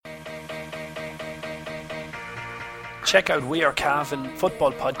Check out We Are Cavan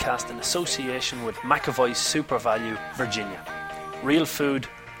football podcast in association with McAvoy's Super Value, Virginia. Real food,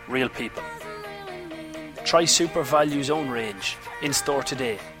 real people. Try Super Value's own range, in store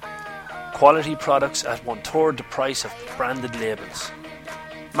today. Quality products at 1/3 the price of branded labels.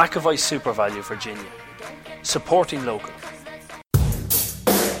 McAvoy's Super Value, Virginia. Supporting local.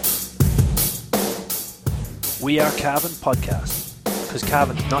 We Are Cavan podcast, because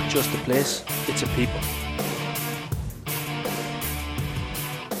Cavan's not just a place, it's a people.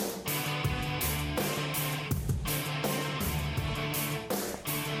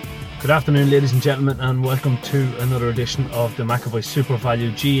 Good afternoon, ladies and gentlemen, and welcome to another edition of the McAvoy Super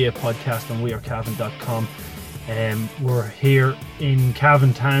Value GA podcast on wearecavan.com. We're here in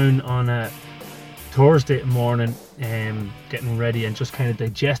Cavan Town on a Thursday morning, getting ready and just kind of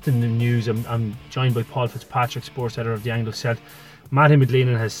digesting the news. I'm joined by Paul Fitzpatrick, sports editor of the Anglo-Celt. Matty McLean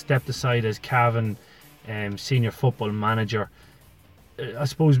has stepped aside as Cavan senior football manager. I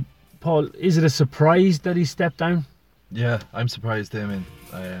suppose, Paul, is it a surprise that he stepped down? Yeah, I'm surprised, Damien.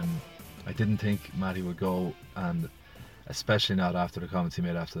 I didn't think Matty would go, and especially not after the comments he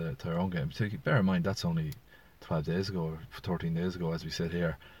made after the Tyrone game. So bear in mind, that's only 12 days ago or 13 days ago as we sit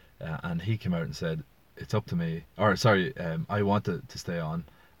here, and he came out and said, it's up to me, I want to stay on.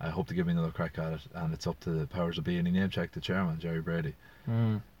 I hope to give me another crack at it, and it's up to the powers that be. And he name-checked the chairman, Jerry Brady.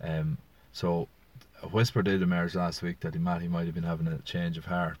 So a whisper did emerge last week that Matty might have been having a change of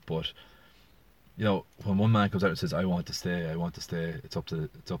heart, but you know, when one man comes out and says, I want to stay, it's up to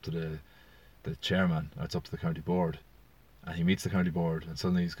the chairman, or it's up to the county board, and he meets the county board and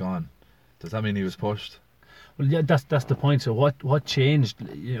suddenly he's gone. Does that mean he was pushed? Well, yeah, that's the point. So what changed?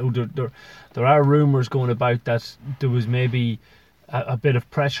 You know, there are rumours going about that there was maybe a bit of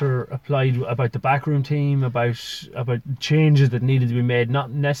pressure applied about the backroom team, about changes that needed to be made, not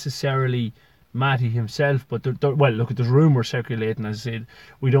necessarily Matty himself, but there's rumours circulating. As I said,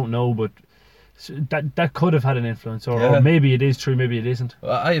 we don't know, but so that could have had an influence, or maybe it is true, maybe it isn't.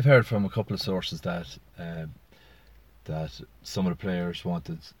 Well, I have heard from a couple of sources that some of the players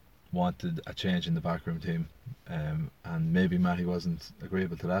wanted a change in the backroom team, and maybe Matty wasn't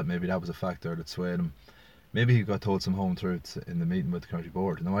agreeable to that. Maybe that was a factor that swayed him. Maybe he got told some home truths in the meeting with the county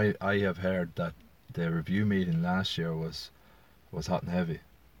board. Now I have heard that the review meeting last year was hot and heavy,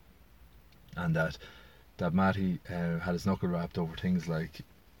 and that Matty had his knuckle wrapped over things like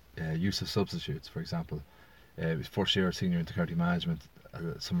use of substitutes, for example. His first year senior into county management,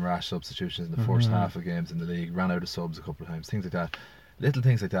 some rash substitutions in the first half of games in the league, ran out of subs a couple of times, things like that, little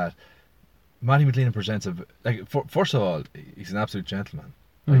things like that. Matty McLean presents first of all, he's an absolute gentleman.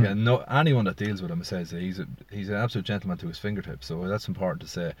 Anyone that deals with him says he's an absolute gentleman to his fingertips, so that's important to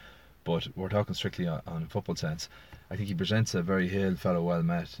say. But we're talking strictly on football sense. I think he presents a very hail fellow, well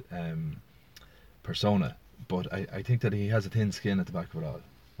met persona, but I think that he has a thin skin at the back of it all.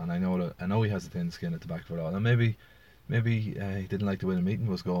 And I know he has a thin skin at the back of it all. And maybe he didn't like the way the meeting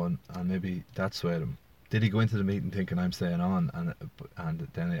was going, and maybe that swayed him. Did he go into the meeting thinking I'm staying on, and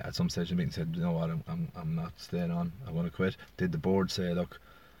then at some stage in the meeting said, you know what, I'm not staying on, I want to quit? Did the board say, look,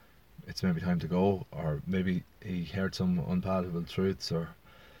 it's maybe time to go? Or maybe he heard some unpalatable truths, or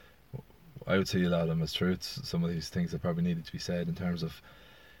I would say a lot of them as truths, some of these things that probably needed to be said, in terms of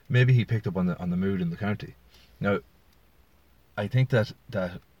maybe he picked up on the mood in the county. Now, I think that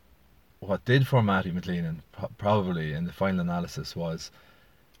what did for Matty McLean, and probably in the final analysis, was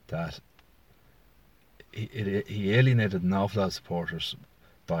that he alienated an awful lot of supporters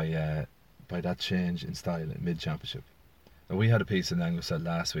by that change in style in mid-championship. And we had a piece in the Anglo-Celt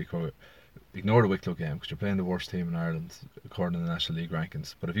last week where we ignore the Wicklow game because you're playing the worst team in Ireland according to the National League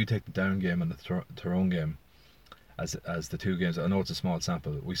rankings. But if you take the down game and the Tyrone game as the two games, I know it's a small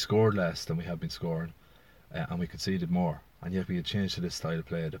sample, we scored less than we have been scoring, and we conceded more. And yet we had changed to this style of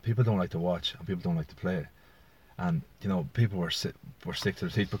play that people don't like to watch and people don't like to play. And you know, people were stick to their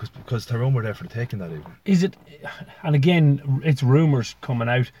teeth because Tyrone were there for the taking that evening. Is it? And again, it's rumours coming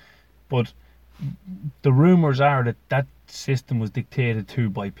out, but the rumours are that system was dictated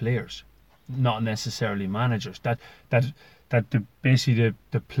to by players, not necessarily managers. That basically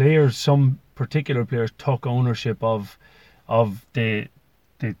the players, some particular players, took ownership of the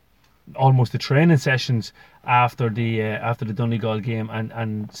almost the training sessions after the Donegal game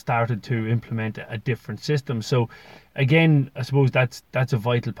and started to implement a different system. So again, I suppose that's a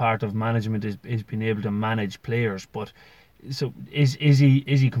vital part of management is being able to manage players. But so is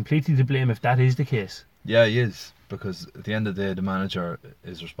he completely to blame if that is the case? Yeah, he is, because at the end of the day, the manager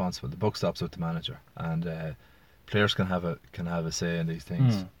is responsible. The buck stops with the manager, and players can have a say in these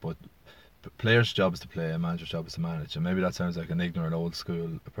things, but players' job is to play, and manager's job is to manage. And maybe that sounds like an ignorant old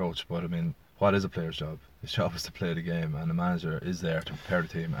school approach, but I mean, what is a player's job? His job is to play the game, and the manager is there to prepare the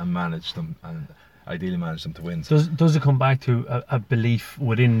team and manage them, and ideally manage them to win. Does it come back to a belief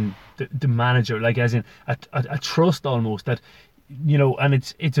within the manager, like as in a trust almost, that, you know, and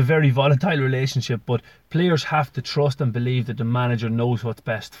it's a very volatile relationship, but players have to trust and believe that the manager knows what's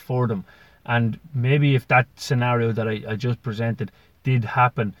best for them. And maybe if that scenario that I just presented did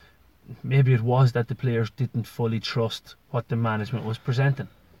happen, maybe it was that the players didn't fully trust what the management was presenting.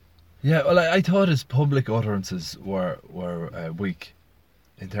 Yeah, well, I thought his public utterances were weak,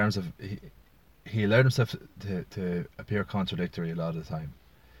 in terms of he allowed himself to appear contradictory a lot of the time,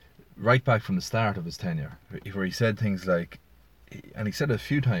 right back from the start of his tenure, where he said things like, and he said it a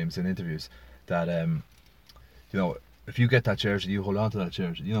few times in interviews, that you know, if you get that jersey, you hold on to that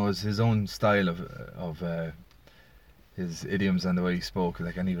jersey. You know, it's his own style of his idioms and the way he spoke.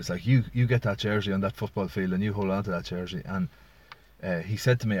 Like, and he was like, you get that jersey on that football field, and you hold on to that jersey. And he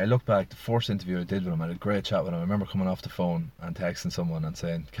said to me, I look back, the first interview I did with him, I had a great chat with him. I remember coming off the phone and texting someone and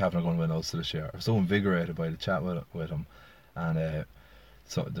saying, Cavan are going to win Ulster this year. I was so invigorated by the chat with him. And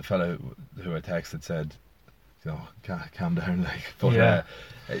so the fellow who I texted said, you know, calm down, like. But, yeah.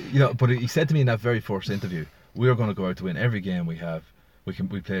 You know, but he said to me in that very first interview, we're going to go out to win every game we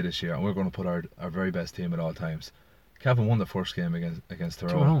play this year, and we're going to put our very best team at all times. Cavan won the first game against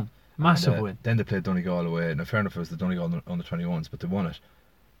Tyrone. Massive win. Then they played Donegal away, and in fairness, it was the Donegal under 21s, but they won it.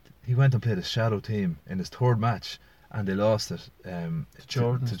 He went and played a shadow team in his third match, and they lost it to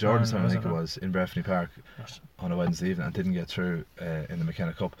Jordanstown, I think it was, in Breffni Park on a Wednesday evening, and didn't get through in the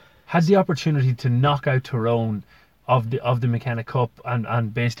McKenna Cup. Had the opportunity to knock out Tyrone of the McKenna Cup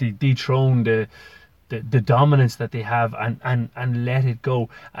and basically dethrone the dominance that they have and let it go.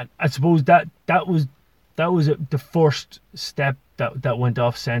 And I suppose that was the first step that went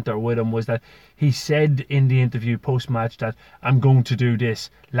off centre with him, was that he said in the interview post-match that I'm going to do this.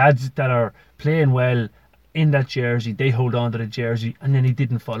 Lads that are playing well in that jersey, they hold on to the jersey, and then he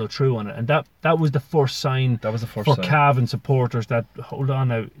didn't follow through on it. And that was the first sign for Cavan supporters that, hold on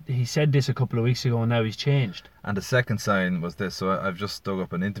now, he said this a couple of weeks ago and now he's changed. And the second sign was this. So I've just dug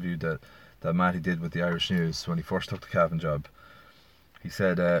up an interview that Matty did with the Irish News when he first took the Cavan job. He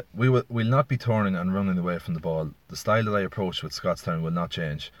said, we'll not be turning and running away from the ball. The style that I approach with Scottstown will not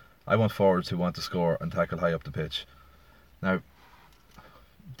change. I want forwards who want to score and tackle high up the pitch. Now,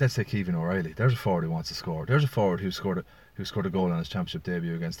 let's say Keevan O'Reilly. There's a forward who wants to score. There's a forward who scored a goal on his championship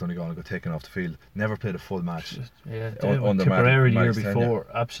debut against Donegal and got taken off the field. Never played a full match. Yeah, under Tipperary the year before.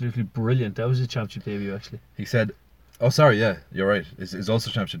 Absolutely brilliant. That was his championship debut, actually. He said, oh, sorry, yeah, you're right. It's also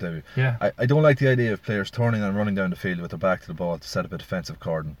championship debut. Yeah. I don't like the idea of players turning and running down the field with their back to the ball to set up a defensive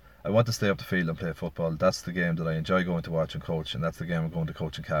cordon. I want to stay up the field and play football. That's the game that I enjoy going to watch and coach, and that's the game I'm going to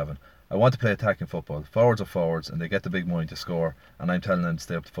coach in Cavan. I want to play attacking football. Forwards are forwards, and they get the big money to score, and I'm telling them to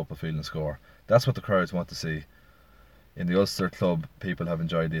stay up the football field and score. That's what the crowds want to see. In the Ulster club, people have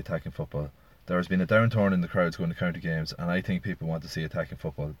enjoyed the attacking football. There has been a downturn in the crowds going to county games, and I think people want to see attacking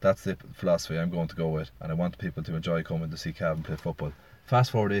football. That's the philosophy I'm going to go with, and I want people to enjoy coming to see Cavan play football. Fast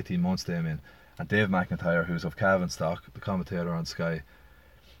forward 18 months, Damien, and Dave McIntyre, who's of Cavan stock, the commentator on Sky,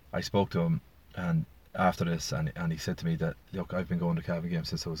 I spoke to him and after this, and he said to me that, look, I've been going to Cavan games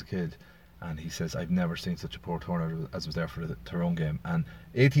since I was a kid, and he says I've never seen such a poor turnout as was there for the Tyrone game. And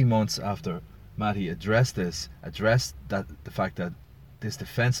 18 months after Matty addressed that the fact that this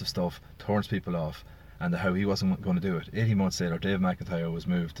defensive stuff turns people off and how he wasn't going to do it, 18 months later Dave McIntyre was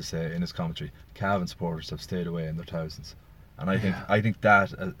moved to say in his commentary, Cavan supporters have stayed away in their thousands. And I think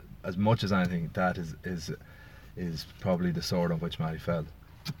that as much as anything, that is probably the sword on which Matty fell.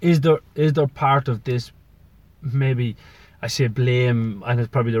 Is there part of this, maybe I say blame, and it's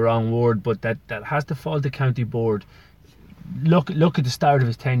probably the wrong word, but that has to fall to County Board? Look at the start of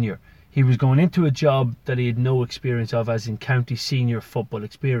his tenure. He was going into a job that he had no experience of, as in county senior football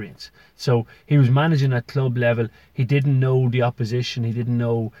experience. So he was managing at club level. He didn't know the opposition. He didn't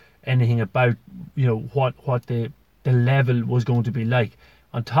know anything about, you know, what the level was going to be like.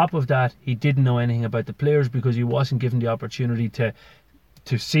 On top of that, he didn't know anything about the players because he wasn't given the opportunity to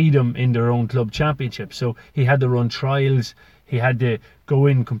see them in their own club championship. So he had to run trials. He had to go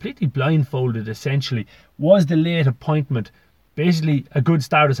in completely blindfolded, essentially. Was the late appointment basically a good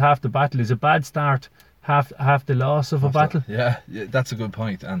start is half the battle? Is a bad start half the loss of a battle? Yeah, that's a good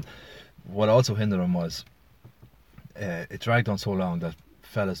point. And what also hindered him was it dragged on so long that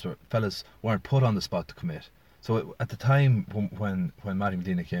fellas weren't put on the spot to commit. So at the time when Matty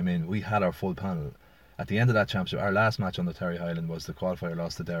Medina came in, we had our full panel. At the end of that championship, our last match on the Terry Highland was the qualifier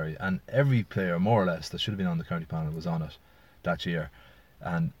loss to Derry, and every player, more or less, that should have been on the county panel was on it that year.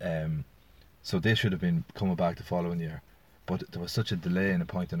 And so they should have been coming back the following year. But there was such a delay in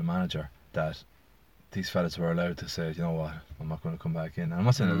appointing a manager that these fellas were allowed to say, you know what, I'm not going to come back in. And I'm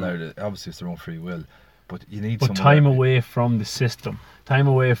not saying allowed, obviously it's their own free will, but you need But time away from the system, time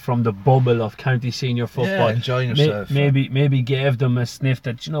away from the bubble of county senior football. Yeah, enjoying yourself. Maybe gave them a sniff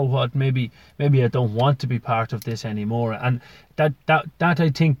that, you know what, maybe I don't want to be part of this anymore. And that I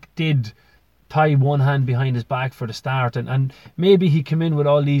think did tie one hand behind his back for the start, and maybe he came in with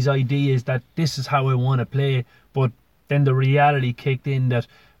all these ideas that this is how I want to play, but then the reality kicked in that,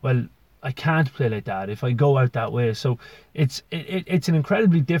 well, I can't play like that if I go out that way. So it's an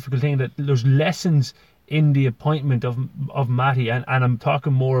incredibly difficult thing, that there's lessons in the appointment of Matty, and I'm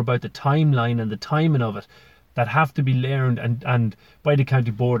talking more about the timeline and the timing of it, that have to be learned and by the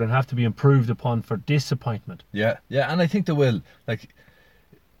county board and have to be improved upon for this appointment. Yeah, and I think they will. Like,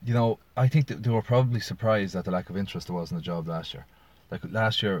 you know, I think that they were probably surprised at the lack of interest there was in the job last year. Like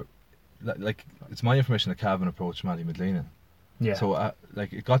last year, like it's my information that Cavan approached Matty McLean. Yeah. So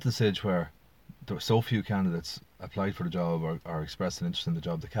like it got to the stage where there were so few candidates applied for the job or expressed an interest in the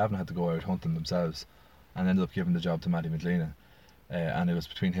job that Cavan had to go out hunting themselves, and ended up giving the job to Matty McLean. And it was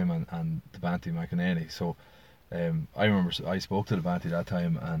between him and the Banty McEnany. So I remember I spoke to the Banty that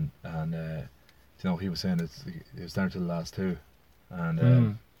time, and you know, he was saying that he was down to the last two,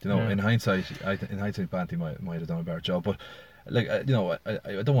 and you know, in hindsight, Banty might have done a better job. But like you know,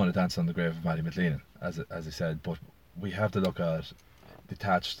 I don't want to dance on the grave of Matty McLean, as I said, but we have to look at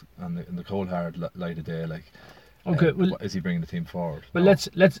detached and in the cold hard light of day. Like, okay, well, is he bringing the team forward? Well, let's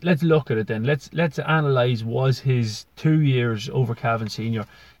look at it then. Let's analyse, was his 2 years over Cavan Senior.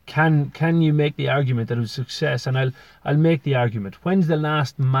 Can you make the argument that it was a success? And I'll make the argument. When's the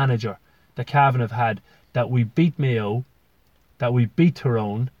last manager that Cavan have had that we beat Mayo, that we beat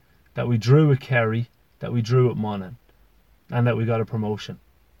Tyrone, that we drew at Kerry, that we drew at Monaghan, and that we got a promotion?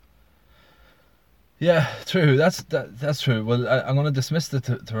 Yeah, true. That's true. Well, I'm going to dismiss the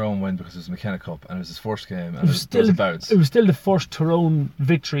Tyrone win because it was McKenna Cup and it was his first game, and it was still a bounce. It was still the first Tyrone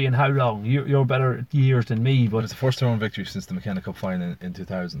victory in how long? You're better at years than me, but it was the first Tyrone victory since the McKenna Cup final in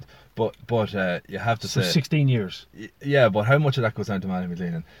 2000. But you have to say 16 years. Yeah, but how much of that goes down to Matty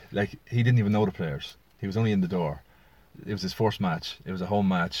McLean? Like, he didn't even know the players. He was only in the door. It was his first match. It was a home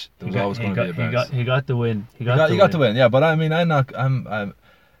match. There was always going to be a bounce. He got the win. He got the win. Yeah, but I mean, I'm not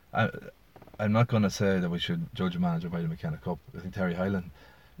going to say that we should judge a manager by the McKenna Cup. I think Terry Hyland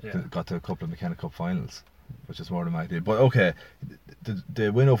got to a couple of McKenna Cup finals, which is more than I did. But okay, the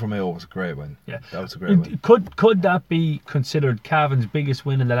win over Mayo was a great win. Yeah, that was a great win. Could that be considered Cavan's biggest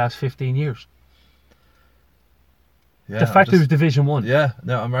win in the last 15 years? Yeah, the fact it was Division 1. Yeah,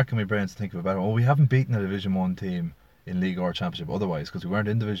 no, I'm racking my brains to think of a better one. Well, we haven't beaten a Division 1 team in League or Championship otherwise, because we weren't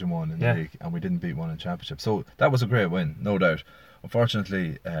in Division 1 in the League, and we didn't beat one in Championship. So that was a great win, no doubt.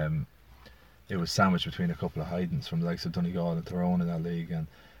 Unfortunately, it was sandwiched between a couple of hidings from the likes of Donegal and Tyrone in that league,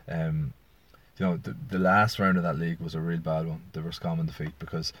 and you know, the last round of that league was a real bad one, the Roscommon defeat,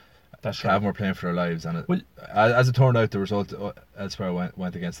 because Cavan were playing for their lives, and as it turned out, the result elsewhere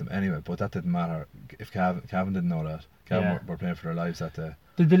went against them anyway, but that didn't matter. If Cavan didn't know that, Cavan were playing for their lives that day.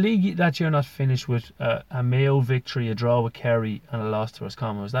 Did the league that year not finish with a Mayo victory, a draw with Kerry, and a loss to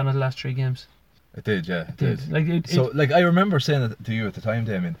Roscommon? Was that not the last 3 games? It did, yeah. It did. Like I remember saying it to you at the time,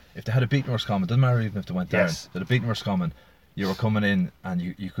 Damien, if they had a beaten Roscommon, doesn't matter even if they went down, if they had a beaten Roscommon, you were coming in and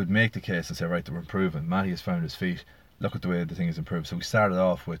you could make the case and say, right, they were improving. Matty has found his feet. Look at the way the thing has improved. So we started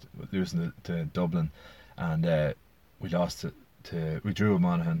off with losing to Dublin, and we drew with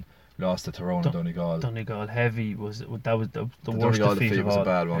Monaghan, lost to Tyrone and Donegal. Donegal heavy was the worst Donegal defeat was of all. A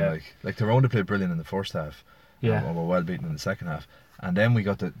bad one. Yeah. Like Tyrone played brilliant in the first half, and were well beaten in the second half, and then we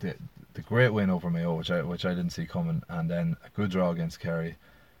got the great win over Mayo, which I didn't see coming, and then a good draw against Kerry,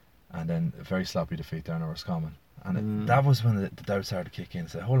 and then a very sloppy defeat down at Roscommon, and that was when the doubt started to kick in and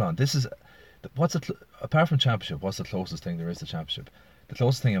say, hold on, this is apart from Championship, what's the closest thing there is to Championship? The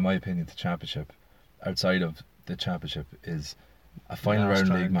closest thing, in my opinion, to Championship outside of the Championship is a final round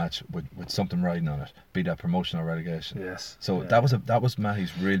league match with something riding on it, be that promotion or relegation. Yes. So that was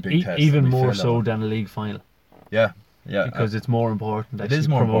Matty's real big test. Even more so than a league final. Yeah. Yeah, because it's more important. It is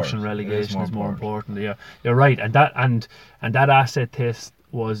more promotion, important. Relegation is more important. Yeah, you're right, and that asset test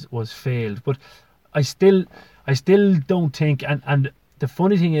was failed. But I still don't think. And the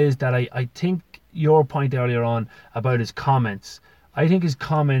funny thing is that I think your point earlier on about his comments. I think his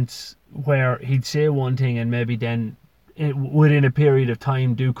comments where he'd say one thing and maybe then within a period of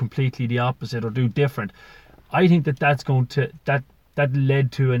time do completely the opposite or do different. I think that's going to that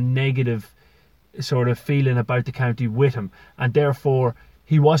led to a negative sort of feeling about the county with him, and therefore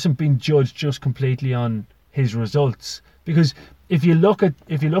he wasn't being judged just completely on his results, because if you look at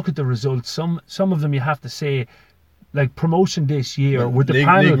the results, some of them you have to say like promotion this year Well, with the league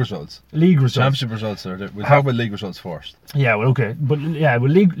panel. results. League results. Championship results we'll talk about league results first. Yeah, well, okay, but yeah,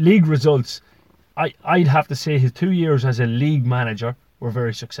 well, league results. I'd have to say his 2 years as a league manager were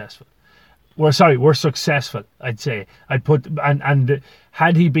very successful. We're successful. I'd say I'd put and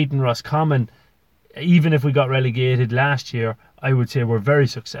had he beaten Roscommon, even if we got relegated last year, I would say we're very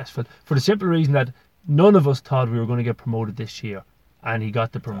successful for the simple reason that none of us thought we were going to get promoted this year, and he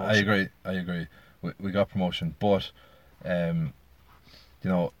got the promotion. I agree. We got promotion, but you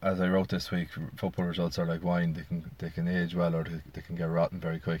know, as I wrote this week, football results are like wine. They can age well, or they can get rotten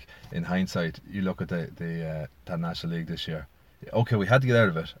very quick. In hindsight, you look at the that National League this year. Okay, we had to get out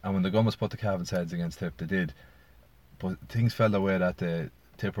of it, and when the Gummers put the Cavans' heads against Tip, they did. But things fell the way that the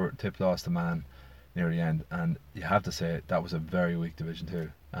Tip lost a man near the end, and you have to say that was a very weak Division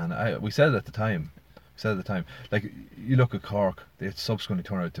 2. And we said it at the time. Like, you look at Cork, they subsequently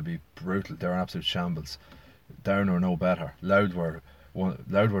turned out to be brutal. They're an absolute shambles. Down or no better. Loud were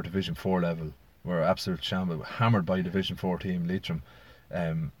Division 4 level. Were absolute shambles. Hammered by Division 4 team Leitrim.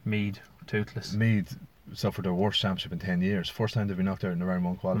 Meath, toothless. Meath suffered their worst championship in 10 years. First time they've been knocked out in the round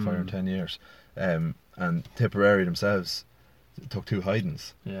 1 qualifier in 10 years. And Tipperary themselves took 2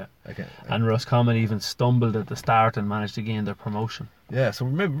 hidings. Yeah. Okay. And Roscommon even stumbled at the start and managed to gain their promotion. Yeah, so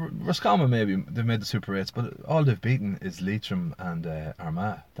maybe Roscommon, maybe they've made the Super 8s, but all they've beaten is Leitrim and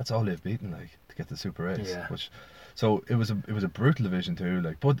Armagh. That's all they've beaten, like, to get the Super 8s. Yeah. So it was a brutal Division 2,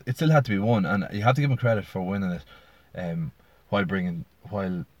 like, but it still had to be won, and you have to give them credit for winning it,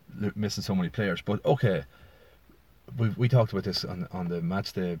 while missing so many players. But okay, we talked about this on the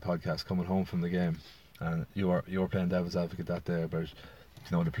Match Day podcast coming home from the game, and you were playing devil's advocate that day about,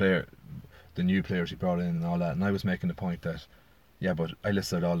 you know, the new players he brought in and all that, and I was making the point that, yeah, but I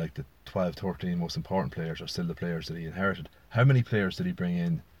listed all like the 12, 13 most important players are still the players that he inherited. How many players did he bring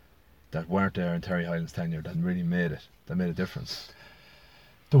in that weren't there in Terry Hyland's tenure that really made a difference?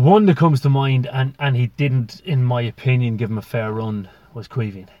 The one that comes to mind, and he didn't, in my opinion, give him a fair run, was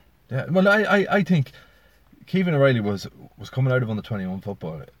Queeveen. Yeah, well, I think Keevan O'Reilly was coming out of under 21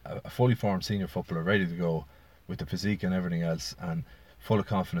 football, a fully formed senior footballer, ready to go with the physique and everything else, and full of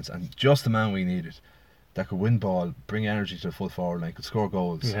confidence, and just the man we needed that could win ball, bring energy to the full forward line, could score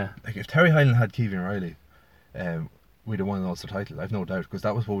goals. Yeah. Like, if Terry Hyland had Keevan O'Reilly, we'd have won the Ulster title. I've no doubt, because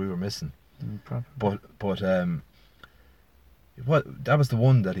that was what we were missing. Probably. But that was the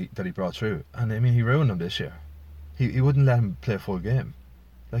one that he brought through, and I mean, he ruined him this year. He wouldn't let him play a full game.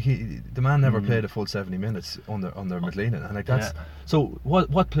 Like, the man never played a full 70 minutes under McLean, and like that's so.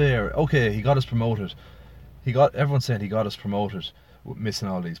 What player? Okay, he got us promoted. Everyone's saying he got us promoted, missing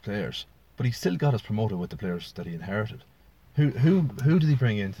all these players, but he still got us promoted with the players that he inherited. Who did he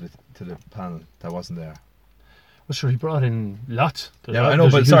bring into the panel that wasn't there? Well, sure, he brought in lots. I know,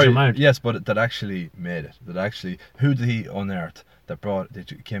 but sorry, yes, but that actually made it. Who did he unearth that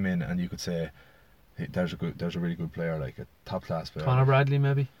came in, and you could say, hey, there's a really good player, like a top class player. Conor Bradley,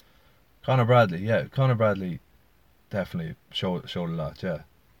 maybe. Conor Bradley definitely showed a lot. Yeah.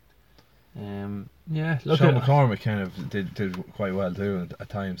 Look, Sean McCormick kind of did quite well too at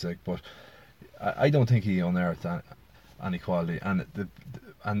times, like, but I don't think he unearthed any quality, and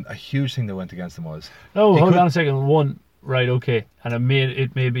a huge thing that went against him was. No, hold on a second. One, right, okay, and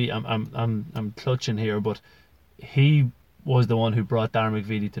it may be I'm clutching here, but he was the one who brought Darren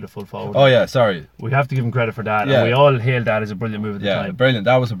McVeety to the full forward. Oh yeah, sorry. We have to give him credit for that, Yeah. and we all hailed that as a brilliant move at the time. Yeah, brilliant.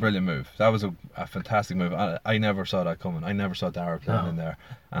 That was a brilliant move. That was a fantastic move. I never saw that coming. I never saw Darren playing in there,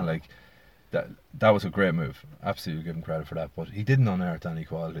 and like that was a great move. Absolutely give him credit for that. But he didn't unearth any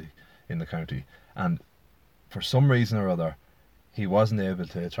quality in the county, and for some reason or other, he wasn't able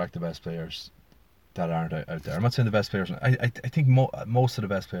to attract the best players that aren't out there. I'm not saying the best players. I think most of the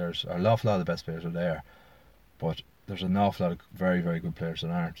best players, or an awful lot of the best players, are there, but there's an awful lot of very, very good players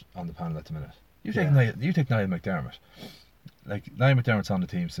that aren't on the panel at the minute. You take Niall McDermott. Like, Niall McDermott's on the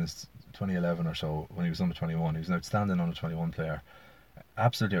team since 2011 or so, when he was under 21. He was an outstanding under 21 player,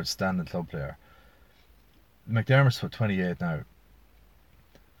 absolutely outstanding club player. McDermott's 28 now.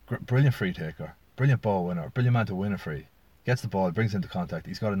 Brilliant free taker, brilliant ball winner, brilliant man to win a free. Gets the ball, brings into contact.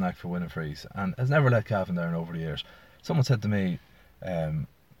 He's got a knack for winning frees, and has never let Cavan down over the years. Someone said to me, but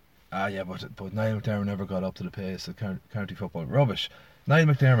Niall McDermott never got up to the pace of county football. Rubbish. Niall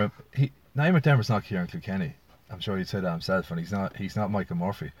McDermott's not Kieran Kilkenny. I'm sure he'd say that himself, and he's not Michael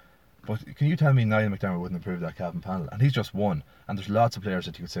Murphy. But can you tell me Niall McDermott wouldn't improve that Cavan panel? And he's just one, and there's lots of players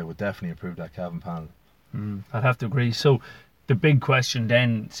that you could say would definitely improve that Cavan panel. I'd have to agree. So the big question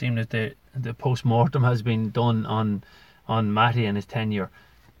then, seeing that the post-mortem has been done on Matty and his tenure,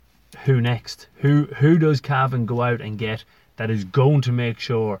 who next? Who does Cavan go out and get that is going to make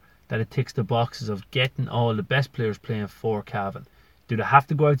sure that it ticks the boxes of getting all the best players playing for Cavan? Do they have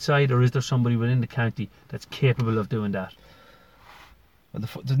to go outside, or is there somebody within the county that's capable of doing that? Well,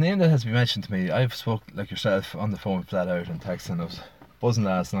 the name that has been mentioned to me, I've spoke like yourself on the phone flat out and texting. I was buzzing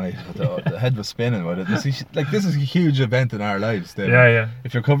last night, but the head was spinning with it. This is a huge event in our lives, David. Yeah.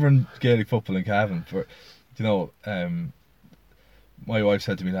 If you're covering Gaelic football in Cavan, for my wife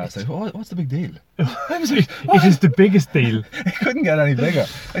said to me last night, "What's the big deal?" I was like, It is the biggest deal. It couldn't get any bigger.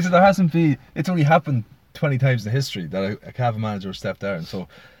 I said, there hasn't been. It's only happened 20 times in history that a Cavan manager stepped down. So,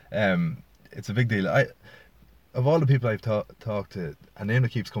 it's a big deal. Of all the people I've talked to, a name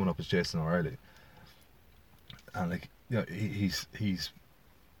that keeps coming up is Jason O'Reilly. And he's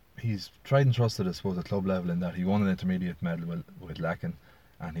tried and trusted, I suppose, at club level in that he won an intermediate medal with Lacken,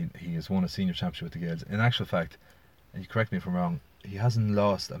 and he has won a senior championship with the Gaels. In actual fact, and you correct me if I'm wrong, he hasn't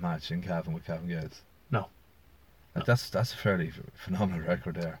lost a match in Cavan with Cavan Gaels. No. That's a fairly phenomenal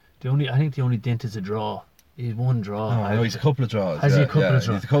record there. I think the only dent is a draw. He's one draw. Oh, I know he's a couple of draws. Has he a couple of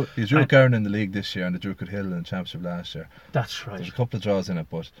draws? He drew Garn in the league this year and the drew Hill in the championship last year. That's right. There's a couple of draws in it,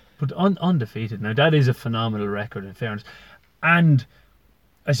 but undefeated. Now that is a phenomenal record, in fairness, and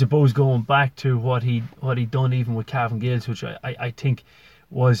I suppose going back to what he done even with Cavan Gaels, which I think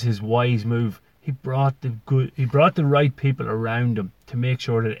was his wise move. He brought the right people around him to make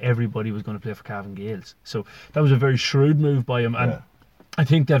sure that everybody was going to play for Cavan Gaels. So that was a very shrewd move by him, and I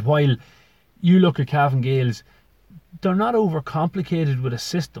think that while you look at Cavan Gaels, they're not overcomplicated with a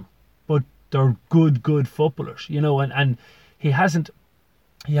system, but they're good footballers, and he hasn't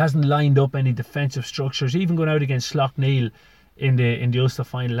lined up any defensive structures. Even going out against Slough-Neil in the Ulster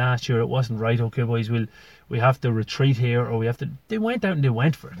final last year, it wasn't right. Okay, boys, we have to retreat here, or we have to. They went out and they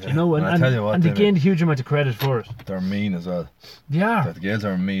went for it, and I tell you what, and they gained a huge amount of credit for it. They're mean as well. They are. The Gaels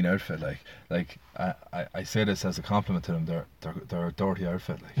are a mean outfit. Like I say this as a compliment to them. They're a dirty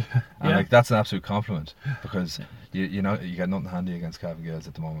outfit. And that's an absolute compliment, because you get nothing handy against Cavan Gaels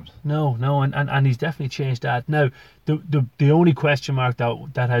at the moment. No, and he's definitely changed that. Now the only question mark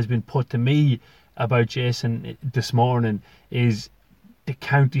that has been put to me about Jason this morning is the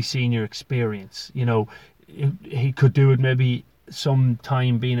county senior experience. He could do it maybe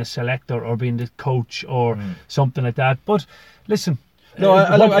sometime being a selector or being the coach or something like that. But listen, no,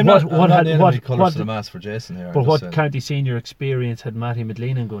 I'm not colours to the mass for Jason here. But what county senior experience had Matty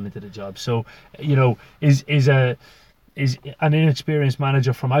Medlina going into the job? So is an inexperienced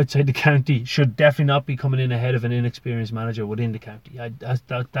manager from outside the county should definitely not be coming in ahead of an inexperienced manager within the county.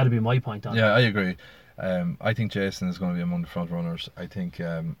 That'd be my point on it. Yeah, I agree. I think Jason is going to be among the front runners. I think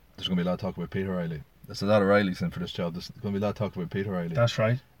there's going to be a lot of talk about Peter Riley. There's a lot of Rileys in for this job. There's going to be a lot of talk about Peter Riley. That's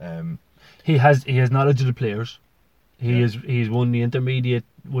right. He has knowledge of the players. He's won the intermediate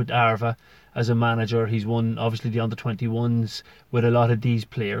with Arva as a manager. He's won obviously the under-21s with a lot of these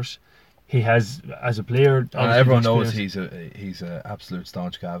players. He has, as a player, everyone knows he's a absolute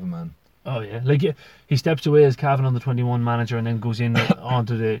staunch Cavan man. Oh yeah, he steps away as Cavan under-21 manager and then goes in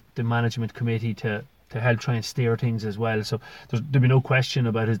onto the management committee to help try and steer things as well. So there'll be no question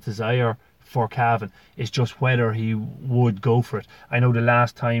about his desire for Cavan. It's just whether he would go for it. I know the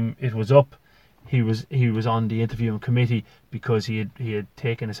last time it was up, he was on the interviewing committee because he had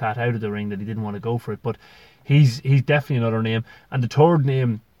taken his hat out of the ring that he didn't want to go for it. But he's definitely another name. And the third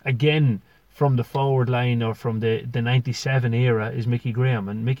name, again, from the forward line or from the 97 era, is Mickey Graham.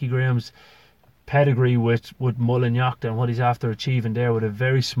 And Mickey Graham's pedigree with Mullinyock and what he's after achieving there with a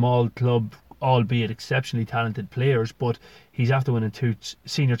very small club, albeit exceptionally talented players, but he's after winning 2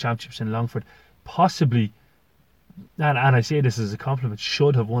 senior championships in Longford, possibly, and I say this as a compliment,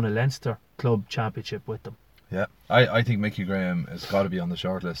 should have won a Leinster club championship with them. Yeah, I think Mickey Graham has got to be on the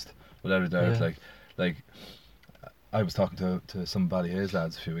shortlist without a doubt. Yeah. Like I was talking to some Ballyhaise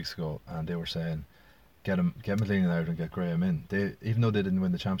lads a few weeks ago, and they were saying, get McLean out and get Graham in. They, even though they didn't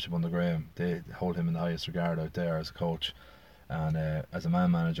win the championship under Graham, they hold him in the highest regard out there as a coach and as a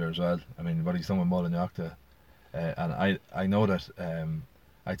man manager as well. I mean, what he's done with Mullinyock, and I know that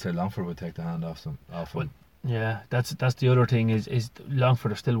I'd say Longford would take the hand off him. Yeah, that's the other thing is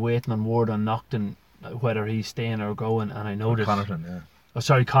Longford are still waiting on word on Nocton whether he's staying or going, and I know that Connaughton, yeah. Oh,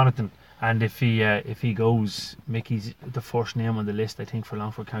 sorry, Connaughton. And if he goes, Mickey's the first name on the list, I think, for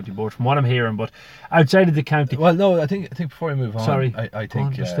Longford County Board, from what I'm hearing. But outside of the county, well, no, I think before we move on, sorry, I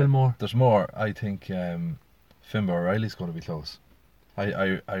think there's still more. There's more. I think Finbar O'Reilly's going to be close.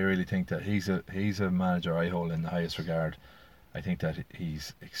 I really think that he's a manager I hold in the highest regard. I think that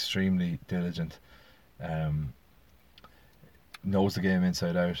he's extremely diligent, knows the game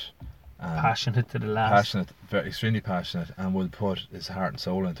inside out. Passionate to the last. Extremely passionate, and will put his heart and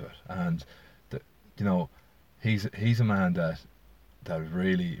soul into it. And he's a man that that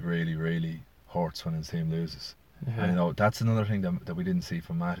really, really, really hurts when his team loses. Yeah. And, you know, that's another thing that we didn't see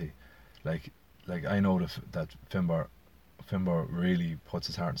from Matty. Like I know that Finbar really puts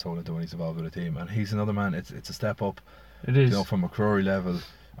his heart and soul into when he's involved with a team, and he's another man. It's a step up. It is. You know, from a Crury level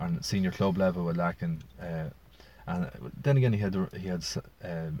and senior club level with Lacken. And then again, he had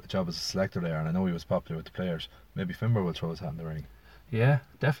a job as a selector there, and I know he was popular with the players. Maybe Finbar will throw his hat in the ring. Yeah,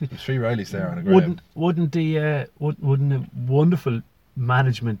 definitely. There's 3 Rileys there and a Graham. Wouldn't a wonderful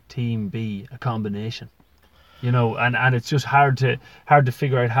management team be a combination? You know, and it's just hard to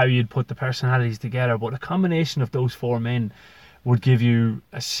figure out how you'd put the personalities together. But a combination of those 4 men would give you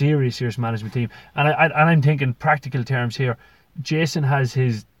a serious management team. And I'm thinking practical terms here. Jason has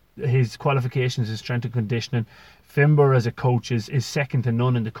his qualifications in strength and conditioning. Finbar as a coach is second to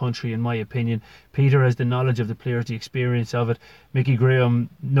none in the country, in my opinion. Peter has the knowledge of the players, the experience of it. Mickey Graham,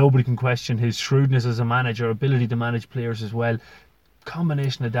 nobody can question his shrewdness as a manager, ability to manage players as well.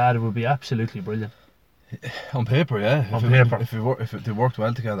 Combination of that would be absolutely brilliant. On paper, yeah. If they worked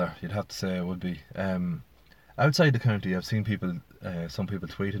well together, you'd have to say it would be. Outside the county, I've seen some people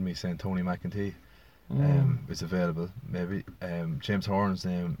tweeted me saying Tony McEntee is available. Maybe James Horan's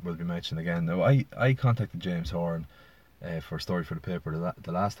name will be mentioned again. Now, I contacted James Horan for a story for the paper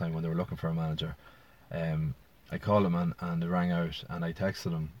the last time when they were looking for a manager. I called him and they rang out, and I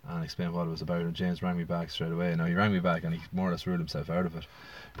texted him and explained what it was about, and James rang me back straight away. Now, he rang me back and he more or less ruled himself out of it.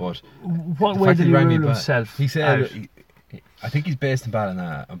 But what way did he rule himself? He said I think he's based in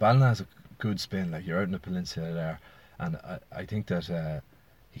Ballina, and Ballina has a good spin. Like, you're out in the peninsula there, and I think that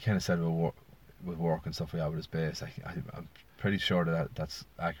he kind of said with work and stuff like that with his base. I'm pretty sure that's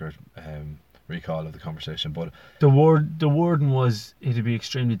accurate recall of the conversation. But the wording was it'd be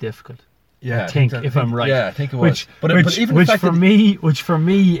extremely difficult. Yeah, I think if I'm right. Yeah, I think it was. Which for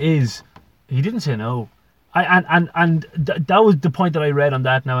me is he didn't say no. That was the point that I read on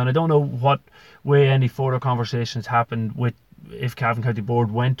that now, and I don't know what way any further conversations happened with if Cavan County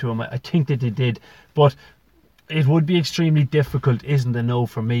Board went to him. I think that they did, but it would be extremely difficult. Isn't a no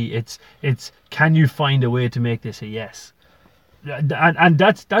for me? It's can you find a way to make this a yes? And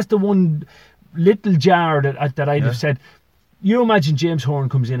that's the one little jar that I'd have said. You imagine James Horan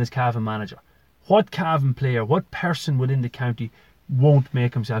comes in as Cavan manager. What Cavan player, what person within the county won't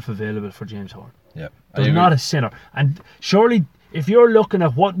make himself available for James Horan? Yeah, there's not a sinner. And surely, if you're looking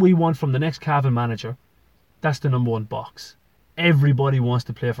at what we want from the next Cavan manager, that's the number 1 box. Everybody wants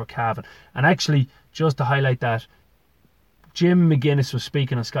to play for Cavan. And actually, just to highlight that, Jim McGuinness was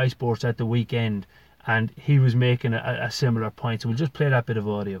speaking on Sky Sports at the weekend, and he was making a similar point. So we'll just play that bit of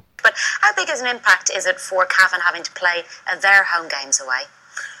audio. But how big is an impact is it for Cavan having to play their home games away?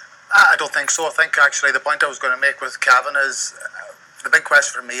 I don't think so. I think actually the point I was going to make with Cavan is the big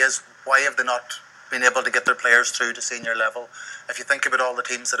question for me is why have they not been able to get their players through to senior level? If you think about all the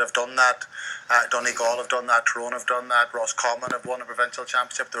teams that have done that, Donegal have done that, Tyrone have done that, Roscommon have won a provincial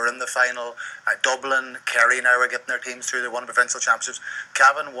championship, they're in the final, Dublin, Kerry now are getting their teams through, they won provincial championships.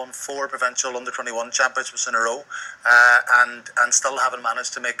 Cavan won 4 provincial under-21 championships in a row, and still haven't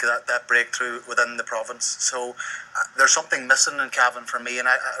managed to make that breakthrough within the province. So there's something missing in Cavan for me, and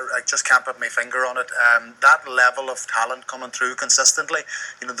I just can't put my finger on it. That level of talent coming through consistently,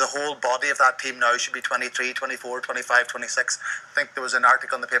 you know, the whole body of that team now should be 23, 24, 25, 26. I think there was an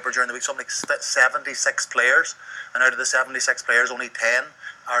article in the paper during the week, something like 76 players, and out of the 76 players, only 10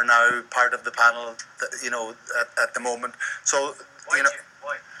 are now part of the panel, at the moment. So, you know,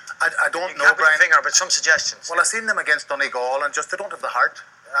 why? I don't know, Brian. Finger, but some suggestions. Well, I've seen them against Donegal, and just they don't have the heart.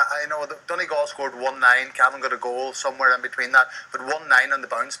 I know that Donegal scored 1-9, Cavan got a goal somewhere in between that, but 1-9 on the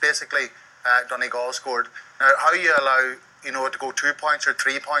bounce, basically, Donegal scored. Now, how you allow, it to go 2 points or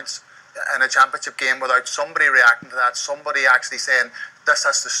 3 points in a championship game without somebody reacting to that, somebody actually saying this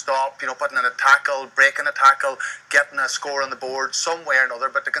has to stop, putting in a tackle, breaking a tackle, getting a score on the board some way or another,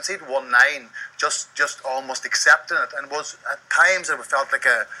 but to concede 1-9, just almost accepting it, and was at times it felt like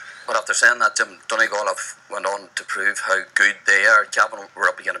a... But after saying that, Jim, Donegal have went on to prove how good they are. Cavan were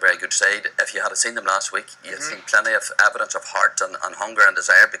up against a very good side. If you had seen them last week, you had seen plenty of evidence of heart and hunger and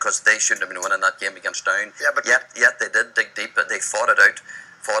desire, because they shouldn't have been winning that game against Down. Yeah, but yet they did dig deep, but they fought it out.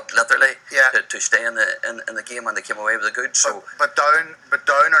 Fought literally to stay in the game, and they came away with a good. So, but Down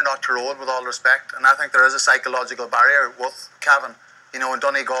are not Tyrone, with all respect, and I think there is a psychological barrier with Cavan. And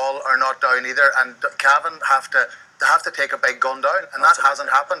Donegal are not Down either, and Cavan have to take a big gun down, and that hasn't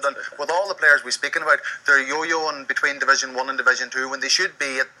happened. And with all the players we're speaking about, they're yo-yoing between Division 1 and Division 2 when they should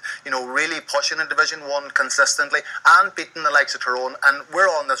be, really pushing in Division 1 consistently and beating the likes of Tyrone. And we're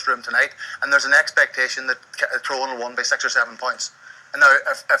all in this room tonight, and there's an expectation that Tyrone will win by 6 or 7 points. Now,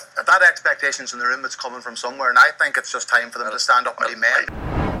 if that expectation's in the room, it's coming from somewhere, and I think it's just time for them to stand up and be men.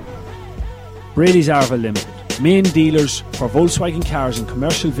 Brady's Arva Limited, main dealers for Volkswagen cars and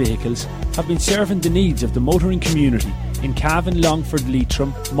commercial vehicles, have been serving the needs of the motoring community in Cavan, Longford,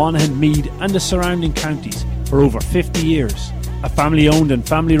 Leitrim, Monaghan, Meath and the surrounding counties for over 50 years. A family-owned and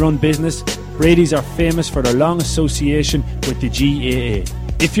family-run business, Brady's are famous for their long association with the GAA.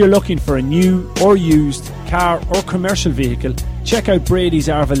 If you're looking for a new or used car or commercial vehicle, check out Brady's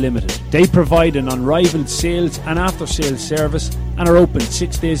Arva Limited. They provide an unrivaled sales and after-sales service and are open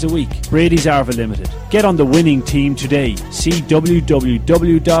 6 days a week. Brady's Arva Limited. Get on the winning team today. See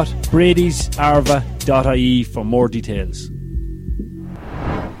www.bradysarva.ie for more details.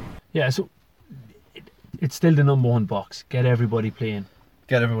 Yeah, so it's still the number one box. Get everybody playing.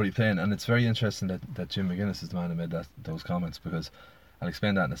 And it's very interesting that Jim McGuinness is the man who made those comments, because I'll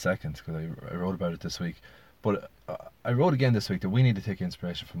explain that in a second, because I wrote about it this week. But I wrote again this week that we need to take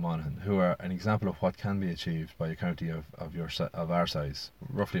inspiration from Monaghan, who are an example of what can be achieved by a county of our size,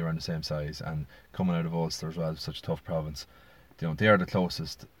 roughly around the same size, and coming out of Ulster as well, such a tough province. You know, they are the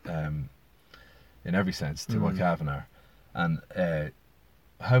closest in every sense to what Cavan are. And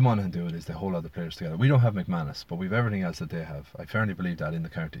how Monaghan do it is they hold all the players together. We don't have McManus, but we've everything else that they have. I firmly believe that in the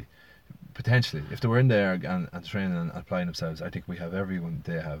county. Potentially, if they were in there and training and applying themselves, I think we have everyone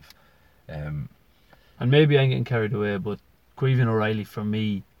they have. And maybe I'm getting carried away, but Queven O'Reilly for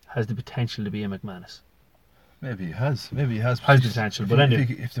me has the potential to be a McManus. Maybe he has. Has potential, but anyway,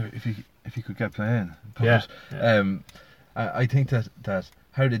 if he could get playing. Yeah. I think that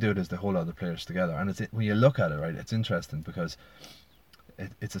how they do it is they hold all the players together, and when you look at it, right, it's interesting because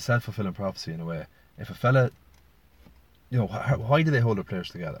it's a self-fulfilling prophecy in a way. If a fella, you know, why do they hold their players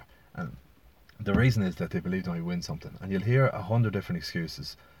together? And the reason is that they believe they only win something. And you'll hear 100 different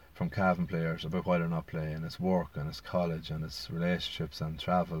excuses from Cavan players about why they're not playing. It's work and it's college and it's relationships and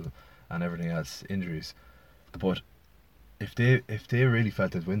travel and everything else, injuries. But if they really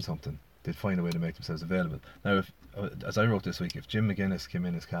felt they'd win something, they'd find a way to make themselves available. Now, if, as I wrote this week, if Jim McGuinness came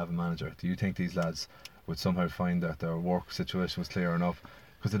in as Cavan manager, do you think these lads would somehow find that their work situation was clear enough?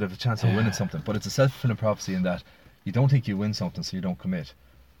 Because they'd have a chance of winning something. But it's a self-fulfilling prophecy in that you don't think you win something, so you don't commit.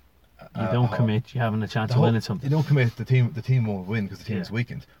 You don't commit, you're having a chance of winning something. You don't commit, the team won't win because the team is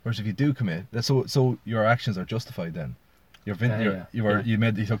weakened. Whereas if you do commit, so your actions are justified then. You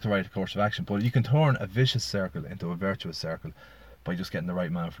took the right course of action. But you can turn a vicious circle into a virtuous circle by just getting the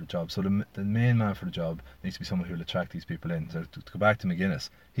right man for the job. So the main man for the job needs to be someone who will attract these people in. So to go back to McGuinness,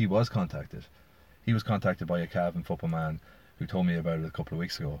 he was contacted. He was contacted by a Cavan football man who told me about it a couple of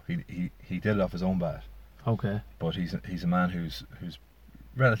weeks ago. He did it off his own bat. Okay. But he's a man who's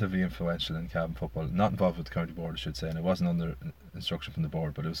relatively influential in Cavan football, not involved with the county board, I should say, and it wasn't under instruction from the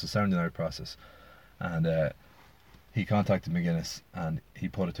board, but it was a sounding out process. And he contacted McGuinness and he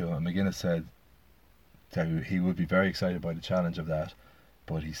put it to him, and McGuinness said that he would be very excited by the challenge of that,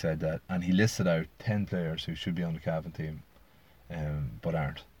 but he said that, and he listed out 10 players who should be on the Cavan team but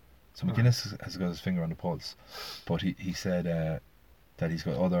aren't. So McGuinness has got his finger on the pulse, but he said that he's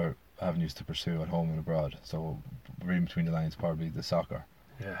got other avenues to pursue at home and abroad. So reading between the lines, probably the soccer.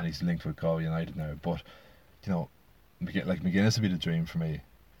 Yeah. And he's linked with Galway United now. But you know, like McGuinness would be the dream for me.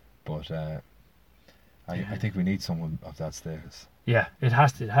 But I think we need someone of that status. Yeah, it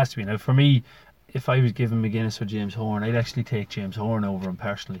has to be. Now for me, if I was given McGuinness or James Horn, I'd actually take James Horn over him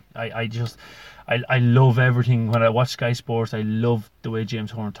personally. I love everything. When I watch Sky Sports, I love the way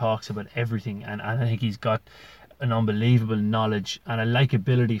James Horn talks about everything, and I think he's got an unbelievable knowledge and a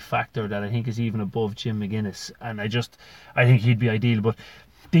likability factor that I think is even above Jim McGuinness, and I think he'd be ideal. But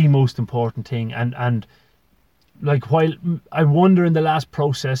the most important thing, and like, while I wonder in the last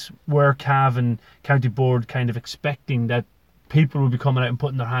process where Cavan County Board kind of expecting that people will be coming out and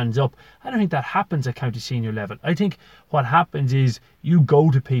putting their hands up, I don't think that happens at county senior level. I think what happens is you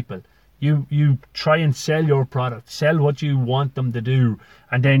go to people, you try and sell your product, sell what you want them to do,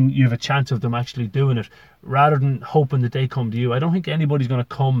 and then you have a chance of them actually doing it, rather than hoping that they come to you. I don't think anybody's going to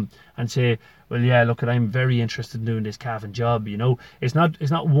come and say, well, yeah, look, I'm very interested in doing this Cavan job. You know, it's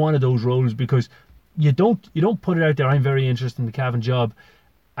not one of those roles, because you don't put it out there, I'm very interested in the Cavan job,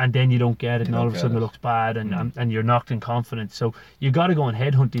 and then you don't get it, and all of a sudden it looks bad, and you're knocked in confidence. So you got to go and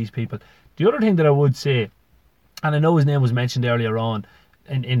headhunt these people. The other thing that I would say, and I know his name was mentioned earlier on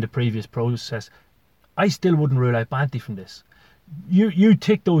in the previous process, I still wouldn't rule out Banty from this. You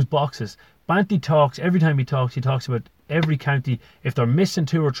tick those boxes. Banty talks, every time he talks about every county. If they're missing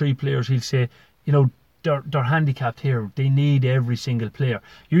 2 or 3 players, he'll say, you know, they're handicapped here. They need every single player.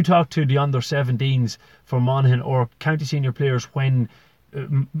 You talk to the under 17s for Monaghan or county senior players when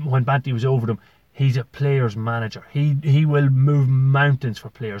Banty was over them. he's a player's manager. He will move mountains for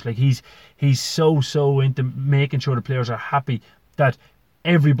players. Like he's so into making sure the players are happy that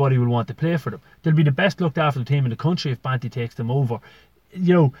everybody will want to play for them. They'll be the best looked after team in the country if Banty takes them over.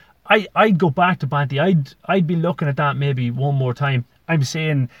 You know, I'd go back to Banty. I'd be looking at that maybe one more time. I'm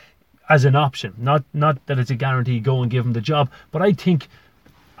saying as an option, not that it's a guarantee. Go and give him the job, but I think,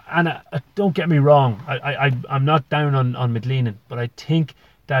 and don't get me wrong, I'm not down on McLeanan, but I think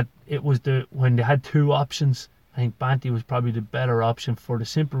that it was when they had two options, I think Banty was probably the better option for the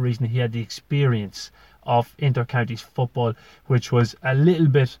simple reason he had the experience of inter-counties football, which was a little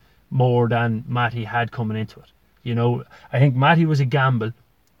bit more than Matty had coming into it. You know, I think Matty was a gamble.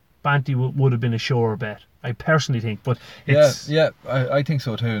 Banty would have been a surer bet, I personally think. But it's I think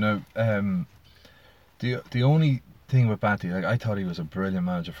so too. Now, the only thing with Banty, like, I thought he was a brilliant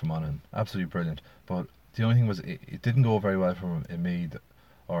manager for Monaghan, absolutely brilliant. But the only thing was it didn't go very well for him in Meath,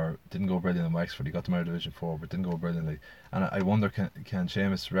 or didn't go brilliant in Wexford. He got them out of Division 4, but didn't go brilliantly. And I wonder, can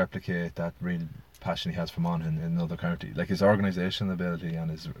Seamus replicate that real passion he has for Monaghan in another county? Like his organisational ability and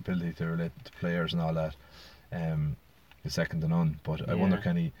his ability to relate to players and all that is second to none. But I wonder,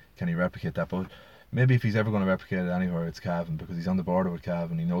 can he replicate that? But maybe if he's ever going to replicate it anywhere, it's Cavan, because he's on the border with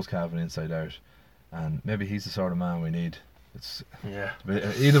Cavan. He knows Cavan inside out, and maybe he's the sort of man we need. But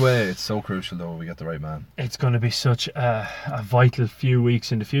either way, it's so crucial though we get the right man. It's going to be such a vital few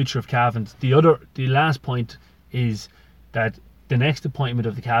weeks in the future of Cavan. The last point is that the next appointment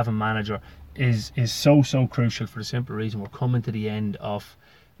of the Cavan manager is so crucial for the simple reason we're coming to the end of,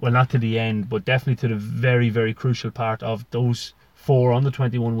 well, not to the end, but definitely to the very, very crucial part of those 4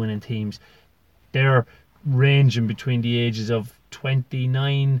 under-21 winning teams. They're ranging between the ages of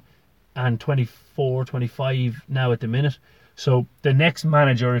 29 and 24, 25 now at the minute. So the next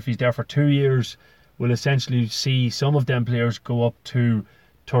manager, if he's there for 2 years, will essentially see some of them players go up to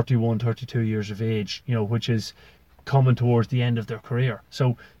 31, 32 years of age, you know, which is coming towards the end of their career.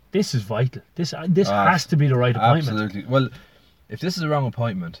 So this is vital. This has to be the right appointment. Absolutely. Well, if this is the wrong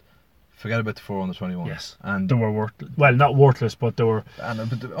appointment, forget about the 4 under 21. Yes, and they were worthless. Well, not worthless, but they were.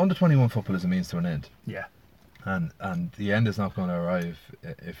 But the under 21 football is a means to an end. Yeah. And the end is not going to arrive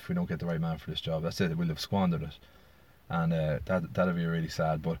if we don't get the right man for this job. That's it. We'll have squandered it, and that'll be really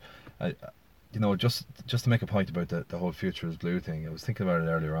sad. But just to make a point about the whole future is blue thing. I was thinking about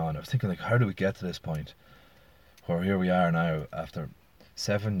it earlier on. I was thinking, like, how do we get to this point where here we are now after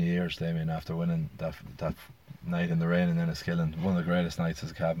 7 years, Damien, after winning that night in the rain in Enniskillen, one of the greatest nights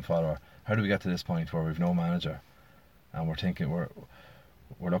as a Cavan follower. How do we get to this point where we've no manager, and we're thinking we're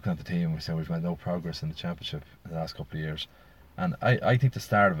looking at the team and we're saying we've made no progress in the championship in the last couple of years? And I think the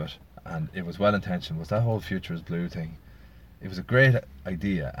start of it, and it was well intentioned, was that whole future is blue thing. It was a great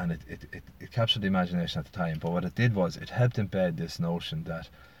idea, and it captured the imagination at the time, but what it did was it helped embed this notion that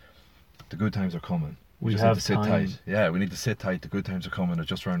the good times are coming. We just have need to sit time. tight. Yeah, we need to sit tight. The good times are coming. They're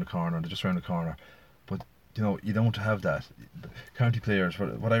just around the corner. But you don't have that. County players.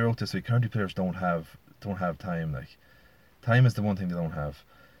 What I wrote this week. County players don't have time. Like, time is the one thing they don't have.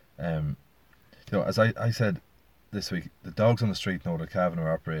 As I said this week, the dogs on the street know that Cavan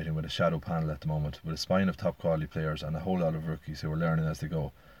are operating with a shadow panel at the moment, with a spine of top quality players and a whole lot of rookies who are learning as they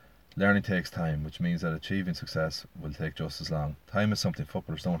go. Learning takes time, which means that achieving success will take just as long. Time is something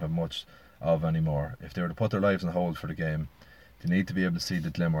footballers don't have much of anymore. If they were to put their lives on hold for the game, they need to be able to see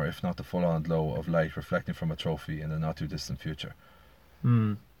the glimmer, if not the full-on glow of light reflecting from a trophy in the not too distant future.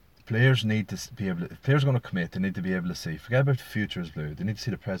 Players need to be able to, if players are going to commit, they need to be able to see, forget about the future is blue, they need to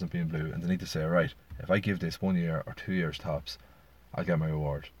see the present being blue, and they need to say, right, if I give this 1 year or 2 years tops, I'll get my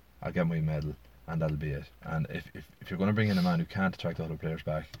reward, I'll get my medal, and that'll be it. And if you're going to bring in a man who can't attract other players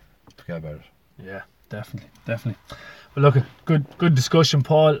back, forget about it. Yeah, definitely. Well, look, good discussion,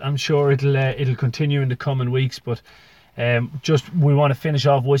 Paul. I'm sure it'll continue in the coming weeks, but we want to finish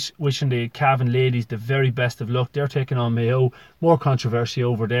off wishing the Cavan ladies the very best of luck. They're taking on Mayo. More controversy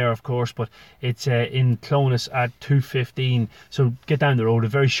over there, of course, but it's in Clonus at 2:15. So get down the road. A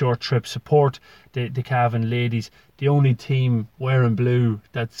very short trip. Support the Cavan ladies. The only team wearing blue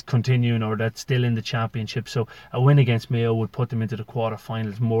that's continuing or that's still in the championship. So a win against Mayo would put them into the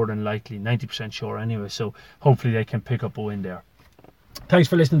quarterfinals more than likely. 90% sure anyway. So hopefully they can pick up a win there. Thanks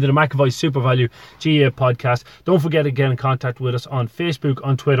for listening to the McAvoy Super Value GAA podcast. Don't forget to get in contact with us on Facebook,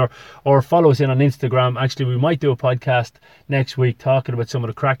 on Twitter, or follow us in on Instagram. Actually, we might do a podcast next week talking about some of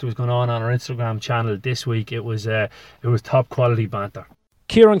the crack that was going on our Instagram channel this week. It was top quality banter.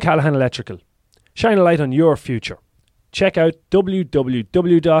 Kieran Callahan Electrical. Shine a light on your future. Check out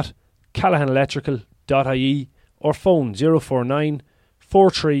www.callaghanelectrical.ie or phone 049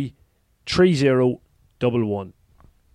 43 30 11.